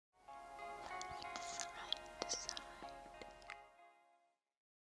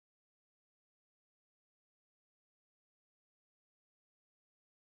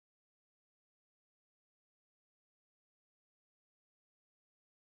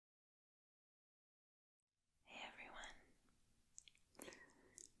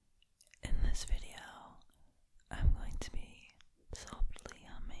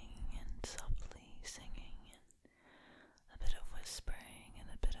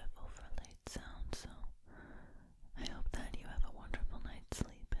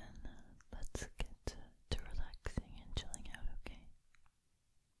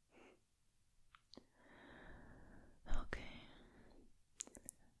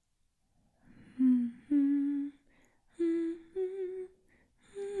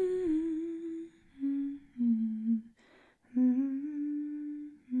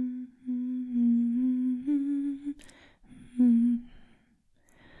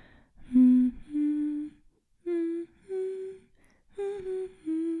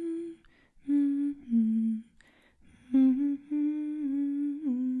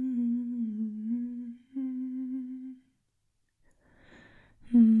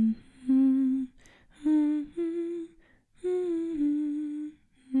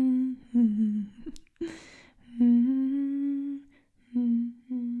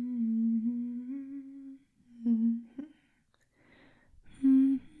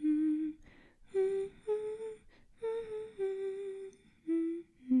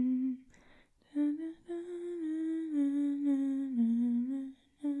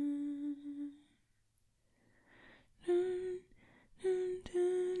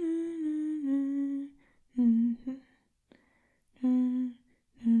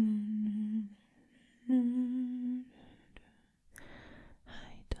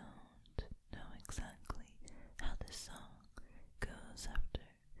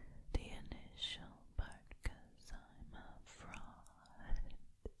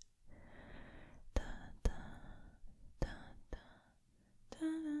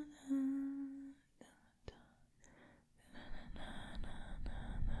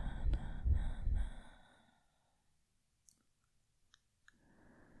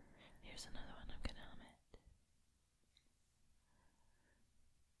Here's another one. I'm gonna hum it.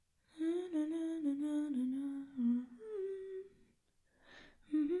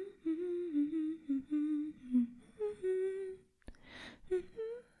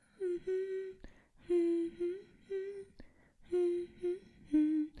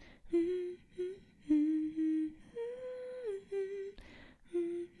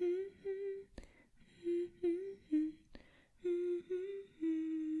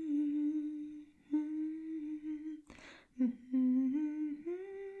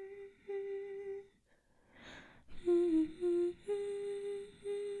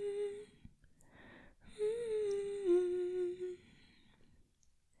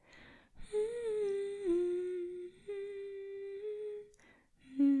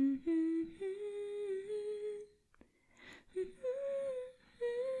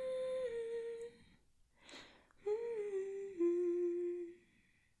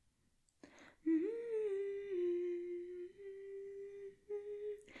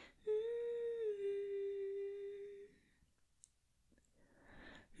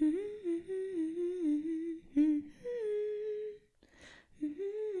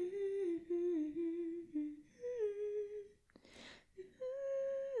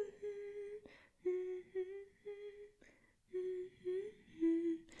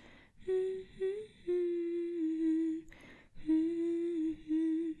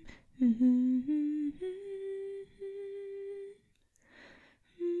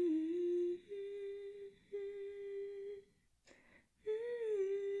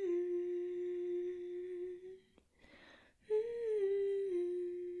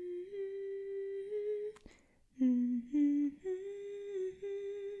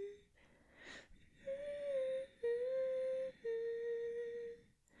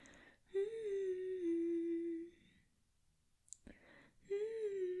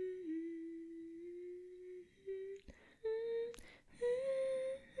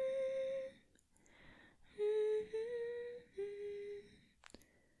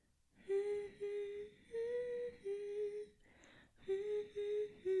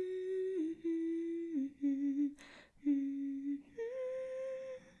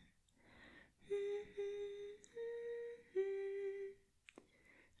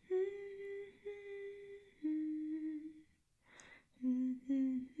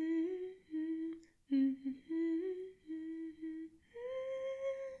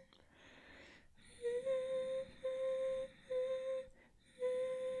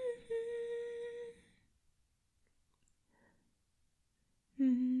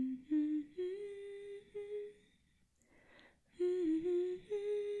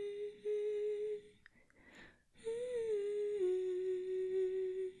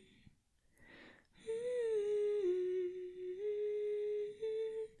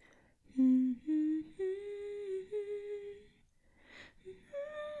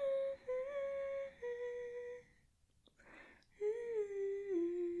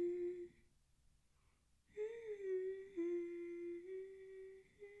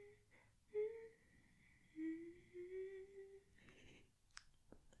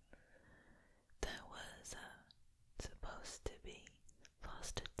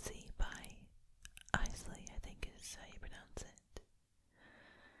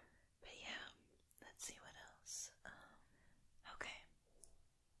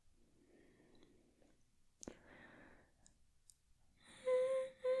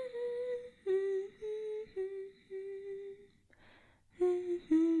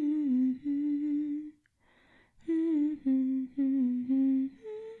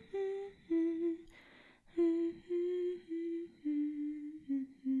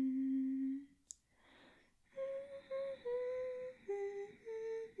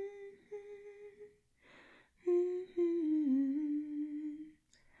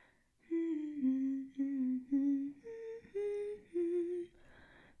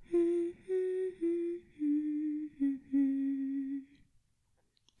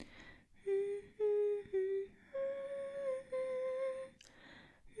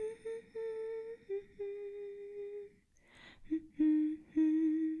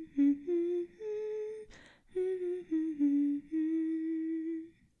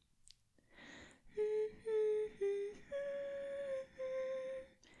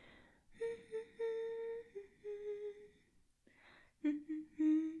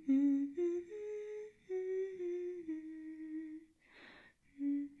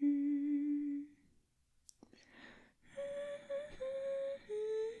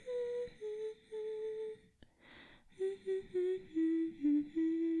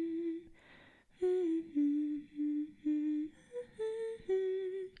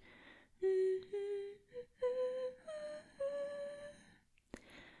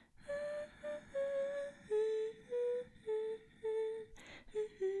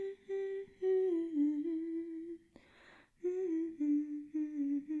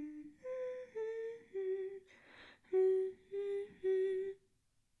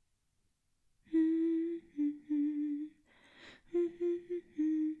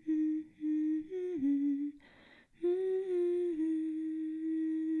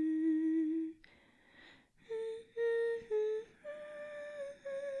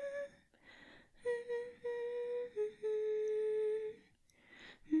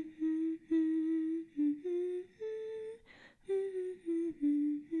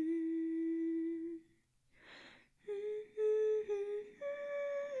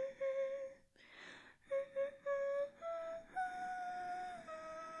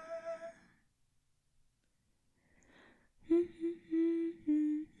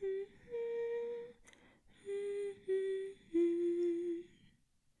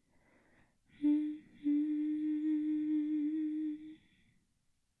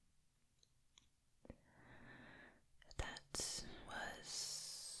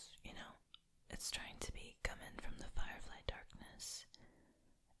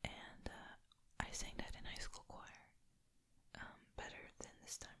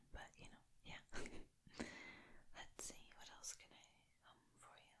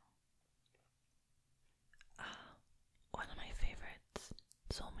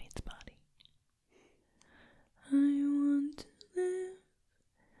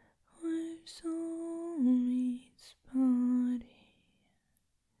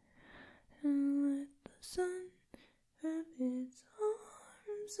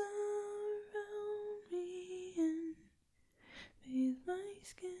 my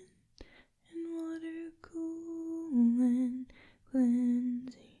skin in water cool and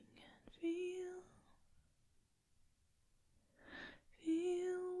cleansing, and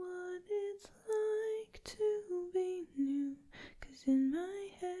feel what it's like to be new. 'Cause in my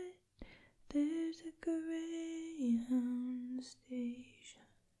head there's a Greyhound station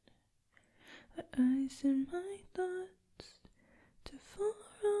where I send my thoughts to far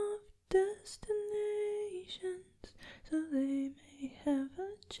off destinations, so they may have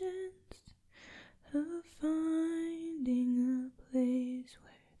a chance of finding a place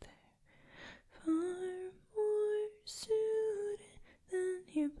where they're far more suited than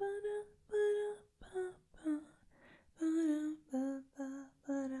here.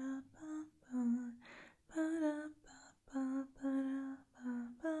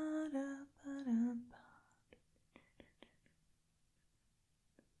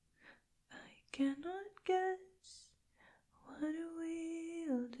 I cannot guess what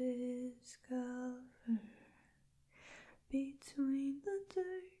we'll discover between the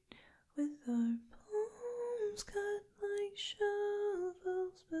dirt with our palms cut like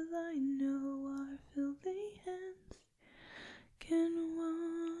shovels, but I know our filthy hands can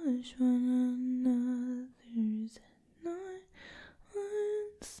wash one another's, and not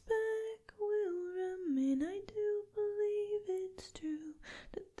one speck will remain. I do believe it's true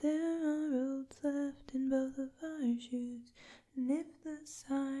that there are roads left in both of our shoes, and if the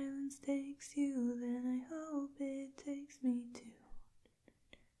silence takes you, then I hope it takes me too.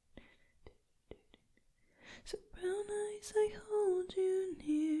 So brown eyes, I hold you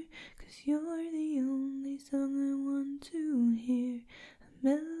near, 'cause you're the only song I want to hear. A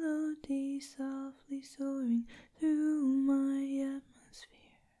melody softly soaring through my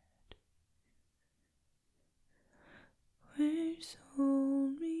atmosphere, where soul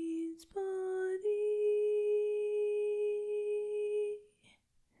meets body,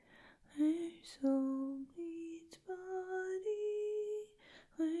 where soul meets body,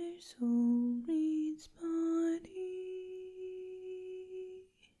 where soul meets body.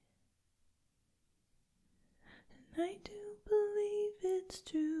 And I do believe it's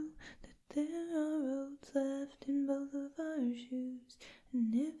true that there are roads left in both of our shoes,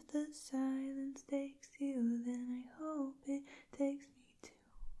 and if the silence takes you, then I hope it takes me too.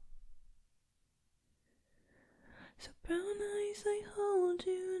 So brown eyes, I hold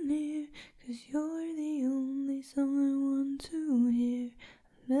you near, 'cause you're the only song I want to hear. A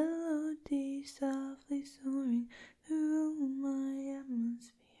melody softly soaring through my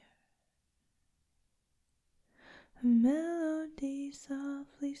atmosphere, a melody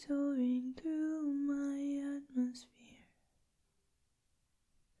softly soaring through my atmosphere,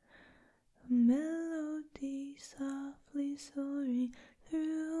 a melody softly soaring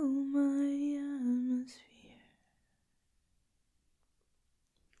through my atmosphere.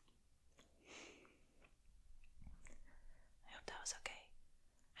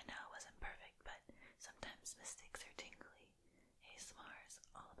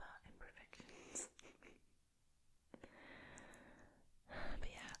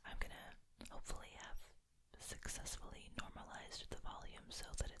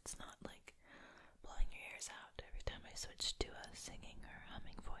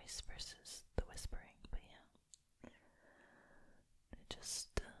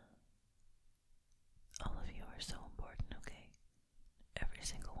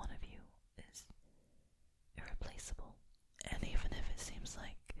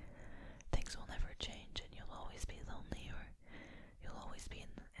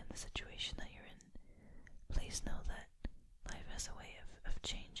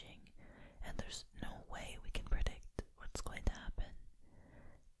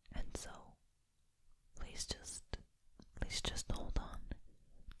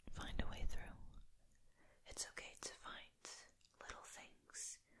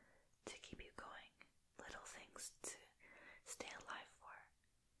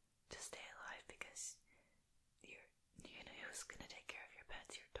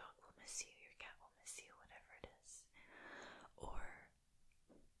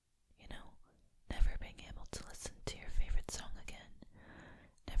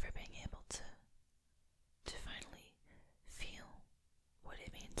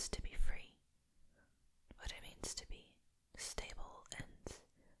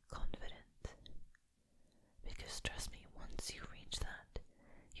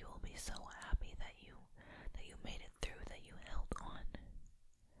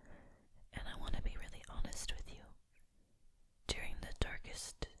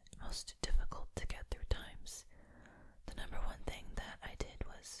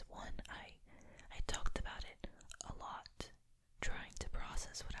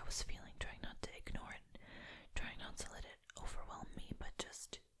 process what I was feeling, trying not to ignore it, trying not to let it overwhelm me, but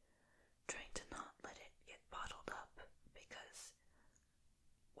just trying to not let it get bottled up, because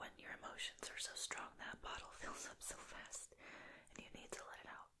when your emotions are so strong, that bottle fills up so fast, and you need to let it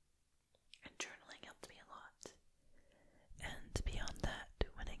out. And journaling helped me a lot. And beyond that,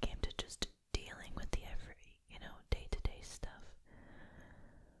 when it came to just dealing with the day-to-day stuff,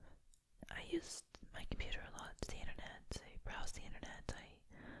 I used my computer a lot, the internet. I browsed the internet, I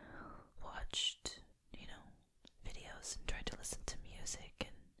watched, videos and tried to listen to music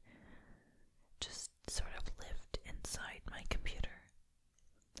and just sort of lived inside my computer,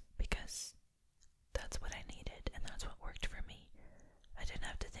 because that's what I needed and that's what worked for me. I didn't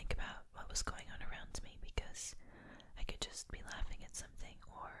have to think about what was going on around me, because I could just be laughing at something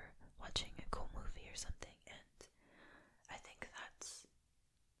or watching a cool movie or something. And I think that's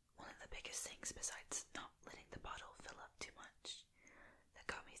one of the biggest things, besides not letting the bottle fill up too much, that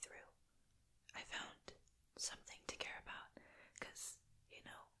got me through. I found something to care about, because,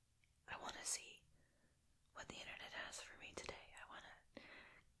 I want to see what the internet has for me today. I want to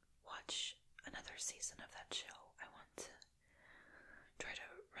watch another season of that show. I want to try to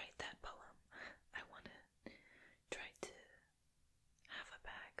write that poem. I want to try to have a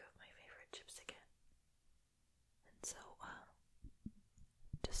bag of my favorite chips again. And so,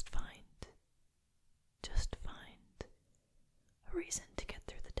 just find a reason to get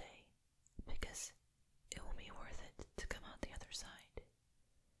through the day, because it will be worth it to come out the other side.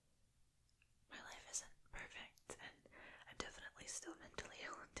 My life isn't perfect, and I'm definitely still mentally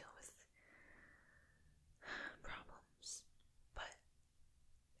ill and deal with problems, but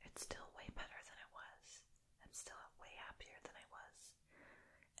it's still way better than it was. I'm still way happier than I was,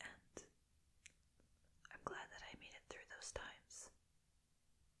 and I'm glad that I made it through those times.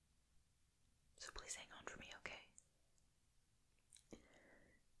 So please hang on for me, okay?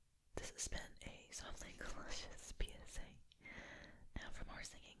 This has been a Softly Galoshes PSA. Now for more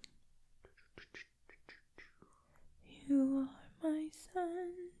singing. You are my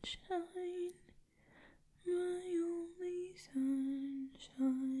sunshine, my only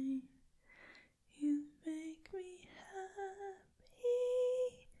sunshine. You make me happy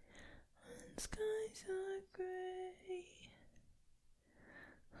when skies are gray.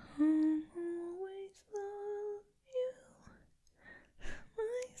 I'll always love you,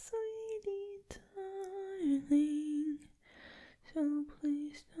 my sweetie darling. So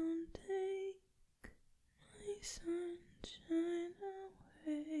please don't take my sunshine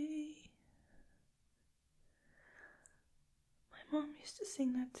away. My mom used to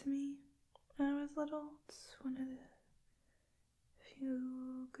sing that to me when I was little. It's one of the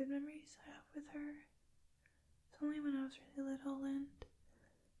few good memories I have with her. It's only when I was really little, and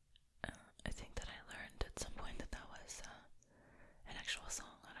I think that I learned at some point that was an actual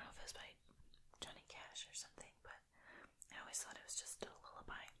song. I don't know if it was by Johnny Cash or something, but I always thought it was just a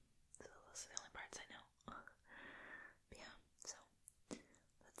lullaby. So those are the only parts I know. But yeah, so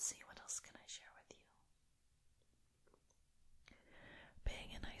let's see, what else can I share with you?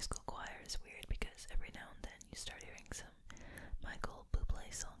 Being in high school choir is weird, because every now and then you start hearing some Michael Buble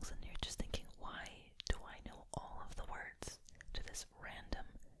songs and you're just thinking, why do I know all of the words to this random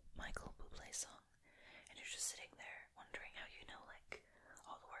Michael Buble song? And you're just sitting there wondering how you know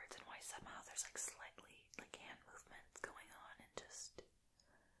all the words, and why somehow there's slightly hand movements going on, and just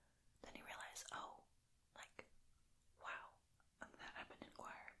then you realize, oh, wow, that happened in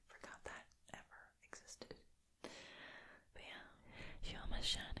choir. Forgot that ever existed. But yeah, you're my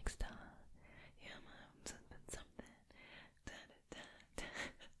shining star, you're my something something, da da da da.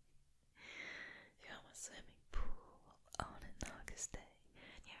 You're my swimming pool on an August day.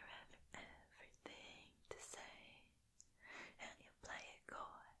 You're everything to say, and you play it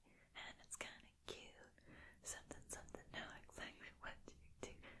coy, and it's kinda cute. Something something, know exactly what you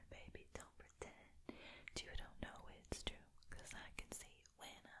do. Baby, don't pretend you don't know it's true, 'cause I can see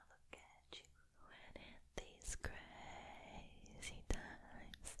when I look at you. When in these crazy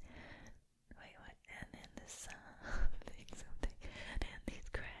times, wait, what? And in this something something, and in these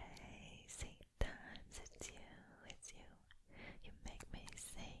crazy times, it's you. You make me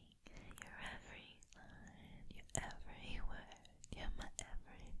sing. You're every line, you're every word, you're my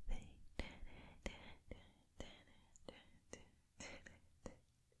everything.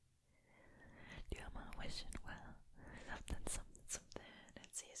 You're my wishing well, something something something.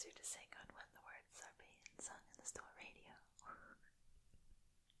 It's easier to sing on when the words are being sung in the store radio.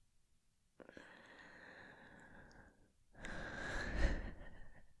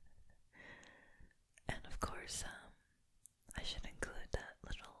 And of course, I should include that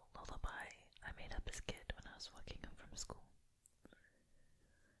little lullaby I made up as a kid when I was walking home from school.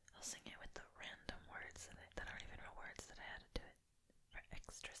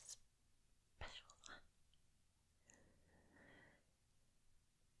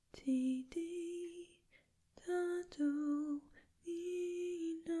 Ti di da do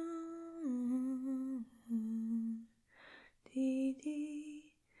ni na. Ti di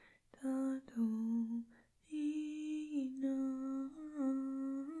da do ni na.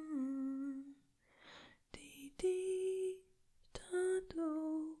 Ti di da do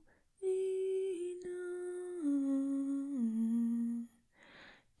ni na.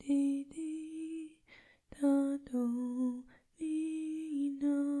 Ti di da do ni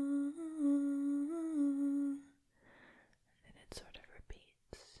na. And it sort of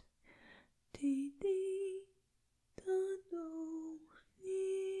repeats. Ti di da do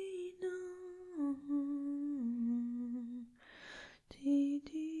ni na. Ti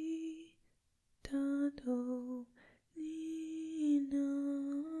di da do ni na.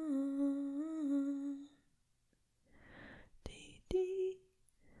 Ti di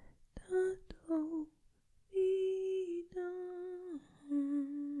da do ni na.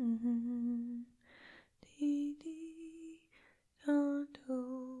 Ti di da do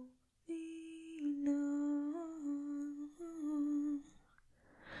ni na.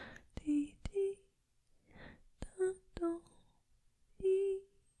 Ti di da do ni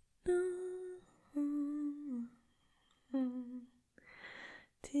na.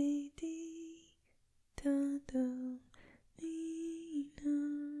 Ti di da do ni na.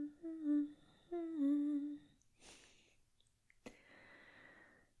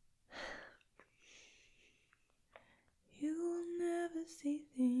 You will never see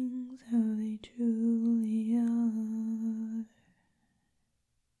things how they truly are.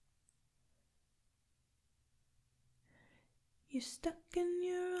 You're stuck in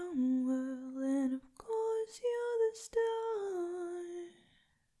your own world, and of course you're the star.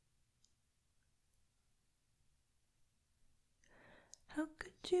 How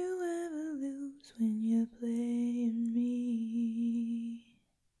could you ever lose when you're playing me?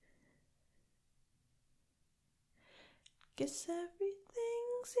 Guess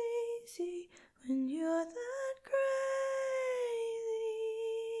everything's easy when you're that crazy.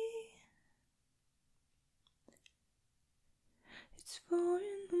 It's 4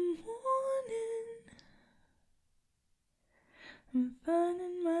 in the morning. I'm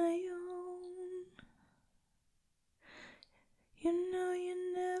finding my own. You know you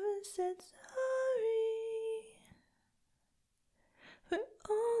never said sorry for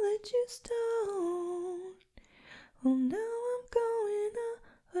all that you stole. Well, now I'm going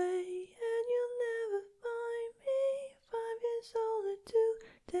away, and you'll never find me. 5 years older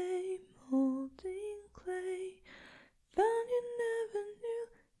today, molding clay. Found you never knew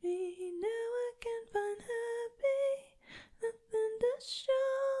me, now I can find happy. Nothing to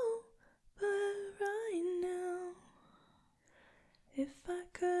show, but right now, if I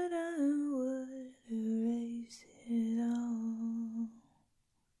could, I would erase it all.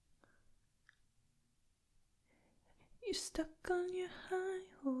 You're stuck on your high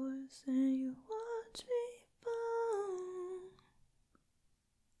horse and you watch me fall.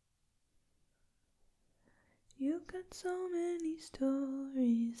 You got so many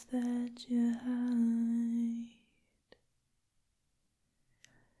stories that you hide.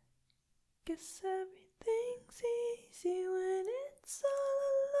 Guess everything's easy when it's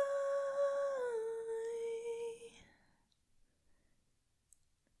all a lie.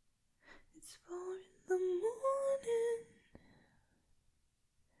 It's 4 in the morning.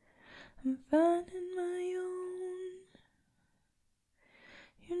 I'm finding my own.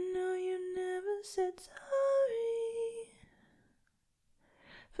 You know you never said sorry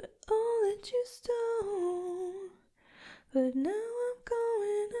for all that you stole. But now I'm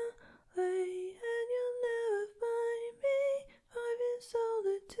going away, and you'll never find me. 5 years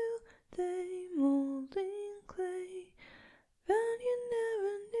older today, molding clay. Found you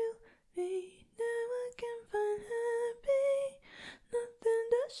never knew me, now I can find happy. Nothing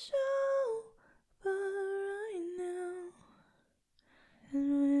to show, but right now. And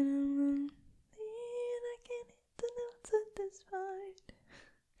when I'm lonely and I can't hit the notes at this part.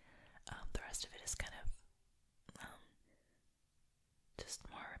 The rest of it is kind of just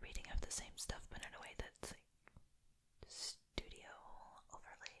more repeating of the same stuff, but in a way that's like studio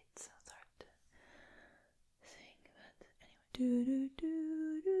overlaid, so it's hard to sing. But anyway, do do do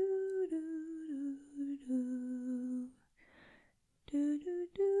do do do do do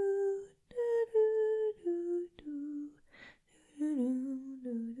do do do do.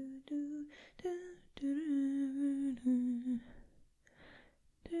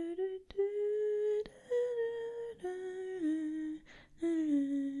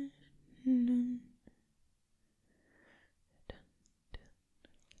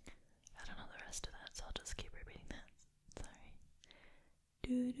 I don't know the rest of that, so I'll just keep repeating that. Sorry.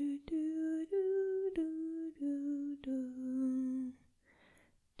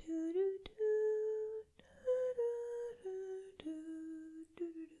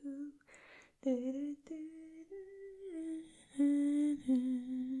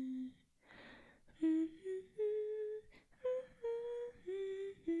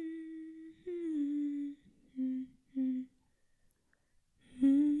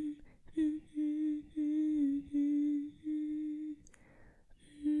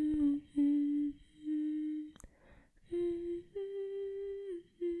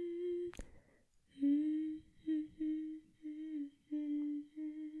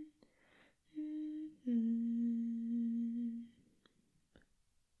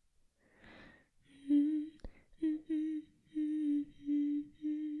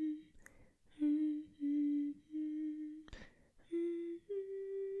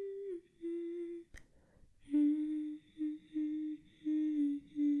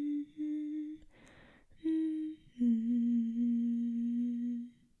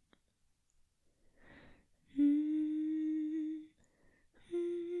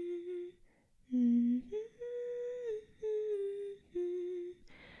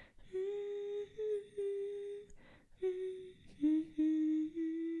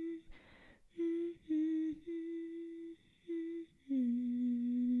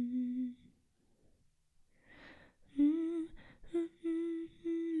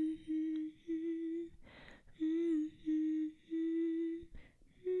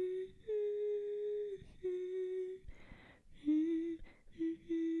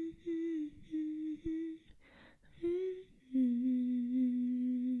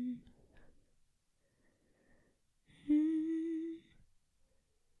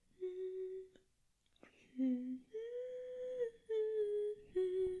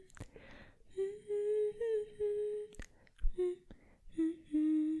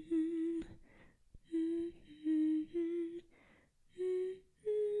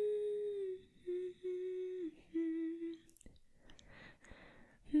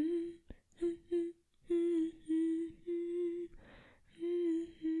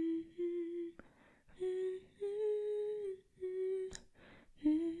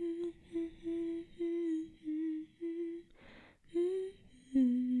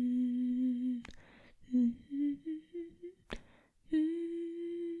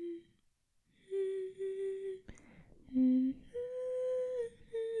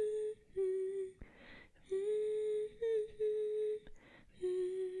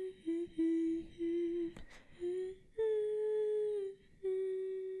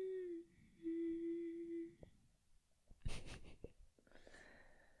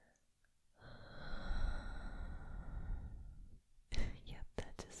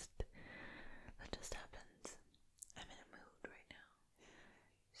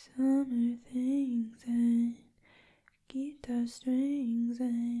 Summer things and guitar strings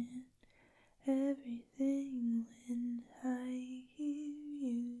and everything when I hear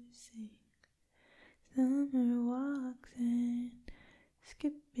you sing. Summer walks and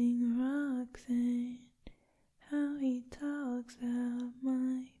skipping rocks and how he talks about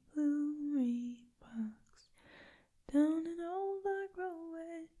my blue box. Down an old dark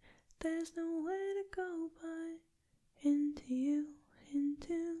road, there's nowhere to go but into you.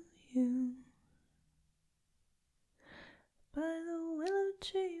 By the willow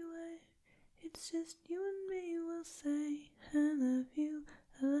tree where it's just you and me, we'll say I love you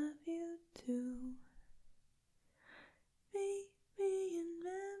too. Meet me in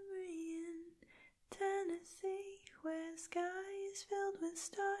memory in Tennessee, where the sky is filled with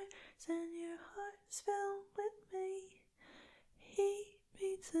stars and your heart's filled with me. He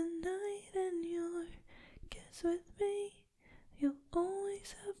beats the night and your kiss with me. You'll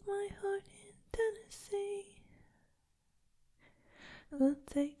always have my heart in Tennessee. We'll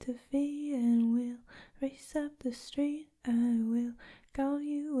take the V and we'll race up the street. I will call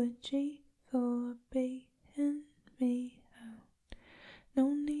you a G for baiting me out.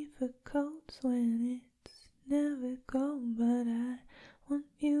 No need for coats when it's never cold, but I want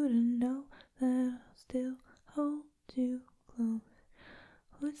you to know that I'll still hold you close.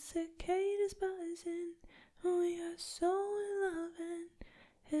 With cicadas buzzing, we are so in love and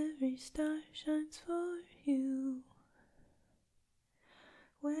every star shines for you.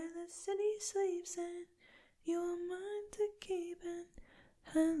 Where the city sleeps and you are mine to keep, and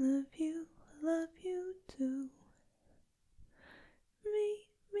I love you too. Meet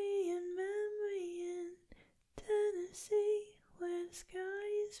me in memory in Tennessee, where the sky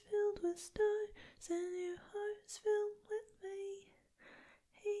is filled with stars and your heart's filled with me.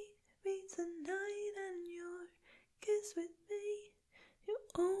 He beats the night and your kiss with me. You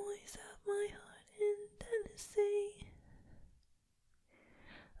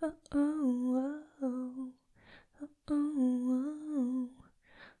oh, oh, oh, oh, oh,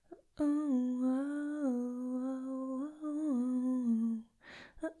 oh,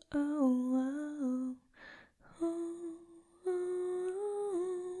 oh, oh,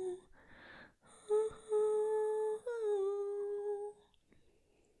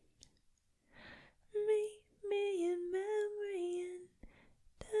 Meet me in memory in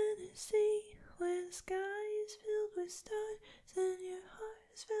Tennessee, where the sky is filled with stars and your heart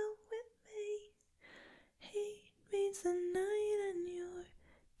is filled with me. Heat meets the night and your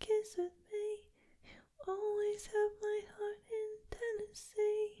kiss with me. You always have my heart in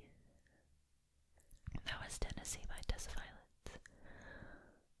Tennessee. That was Tennessee by Tessa.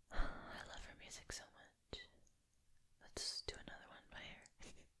 I love her music so much. Let's do another one by her.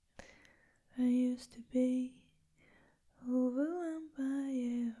 I used to be overwhelmed by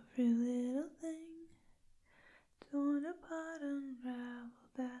every little thing, torn apart,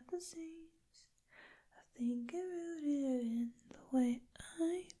 unraveled at the seams. I think it rooted in the way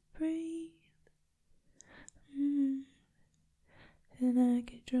I breathe. And I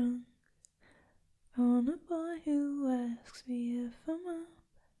get drunk on a boy who asks me if I'm up.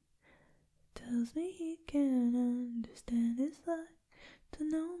 Tells me he can't understand his life, to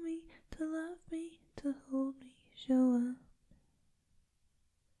know me, to love me, to hold me, show up.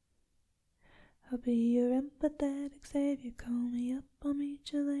 I'll be your empathetic savior, call me up, I'll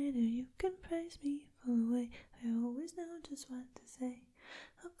meet you later. You can praise me for the way I always know just what to say.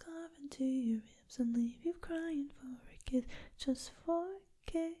 I'll carve into your ribs and leave you crying for a kiss, just for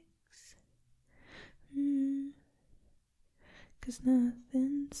kicks. 'Cause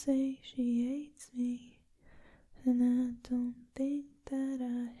nothing satiates me, and I don't think that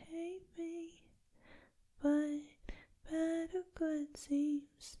I hate me, but bad or good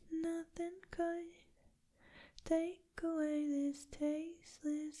seems nothing could take away this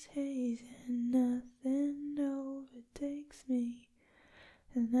tasteless haze, and nothing overtakes me,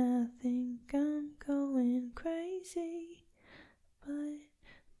 and I think I'm going crazy, but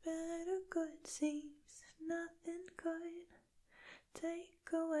bad or good seems nothing could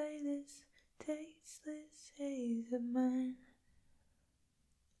take away this tasteless haze of mine.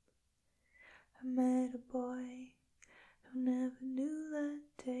 I met a boy who never knew the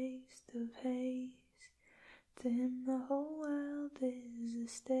taste of haze. To him the whole world is a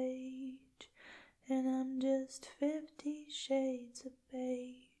stage, and I'm just 50 shades of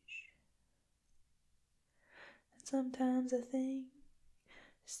beige. And sometimes I think,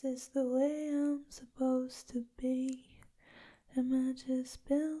 is this the way I'm supposed to be? Am I just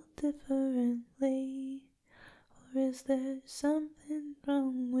built differently, or is there something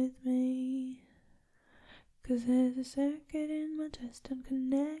wrong with me? 'Cause there's a circuit in my chest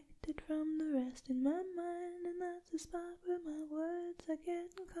unconnected from the rest in my mind, and that's the spot where my words are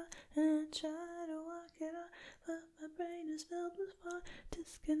getting caught, and I try to walk it off, but my brain is filled with fog,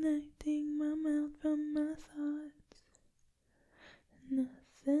 disconnecting my mouth from my thoughts.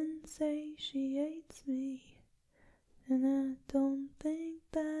 Nothing satiates me, and I don't think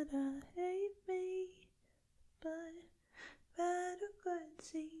that I hate me, but bad or good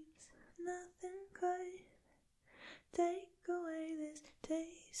seems nothing could take away this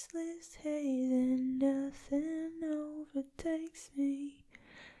tasteless haze, and nothing overtakes me,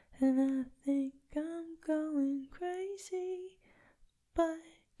 and I think I'm going crazy, but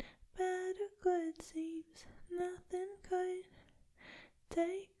bad or good seems nothing could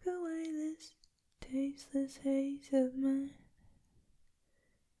take away this tasteless haze of mine.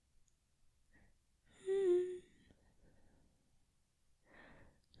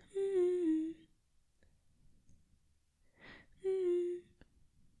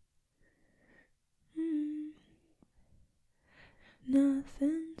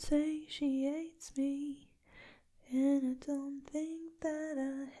 Nothing satiates me, and I don't think that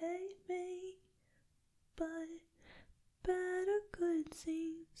I hate me, but bad or good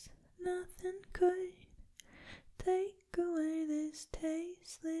seems nothing could take away this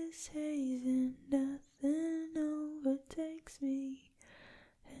tasteless haze, and nothing overtakes me,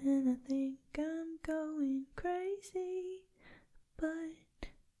 and I think I'm going crazy, but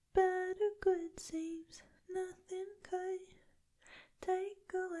bad or good seems nothing could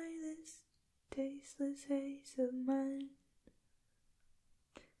take away this tasteless haze of mine.